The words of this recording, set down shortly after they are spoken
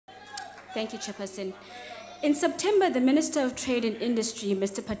Thank you, Chairperson. In September, the Minister of Trade and Industry,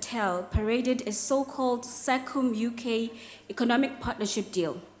 Mr. Patel, paraded a so-called SACUM-UK economic partnership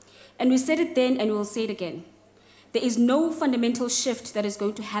deal. And we said it then and we will say it again. There is no fundamental shift that is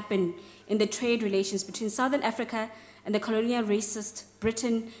going to happen in the trade relations between Southern Africa and the colonial racist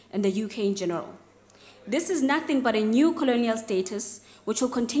Britain and the UK in general. This is nothing but a new colonial status which will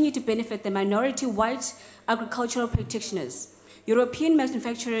continue to benefit the minority white agricultural practitioners, European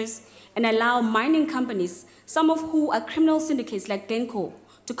manufacturers, and allow mining companies, some of whom are criminal syndicates like Glencore,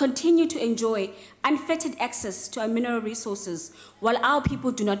 to continue to enjoy unfettered access to our mineral resources while our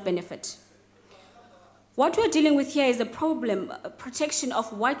people do not benefit. What we're dealing with here is the problem, protection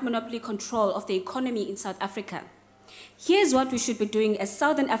of white monopoly control of the economy in South Africa. Here's what we should be doing as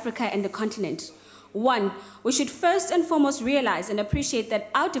Southern Africa and the continent. One, we should first and foremost realize and appreciate that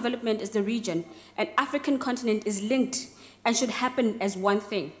our development as the region and African continent is linked and should happen as one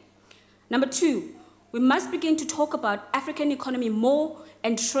thing. Number two, we must begin to talk about African economy more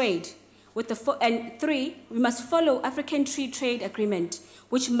and trade. And three, we must follow African Free Trade Agreement,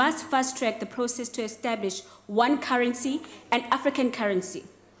 which must fast-track the process to establish one currency, an African currency.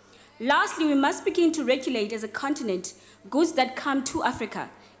 Lastly, we must begin to regulate as a continent goods that come to Africa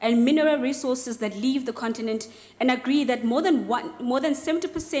and mineral resources that leave the continent, and agree that more than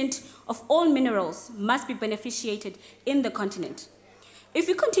 70% of all minerals must be beneficiated in the continent. If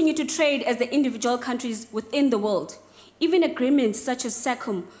we continue to trade as the individual countries within the world, even agreements such as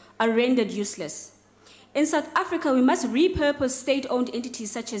SACUM are rendered useless. In South Africa, we must repurpose state-owned entities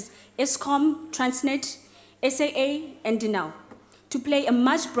such as Eskom, Transnet, SAA, and Dinal to play a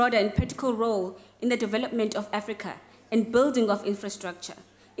much broader and critical role in the development of Africa and building of infrastructure,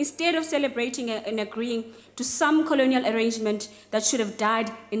 instead of celebrating and agreeing to some colonial arrangement that should have died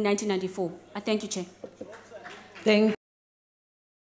in 1994. I thank you, Chair.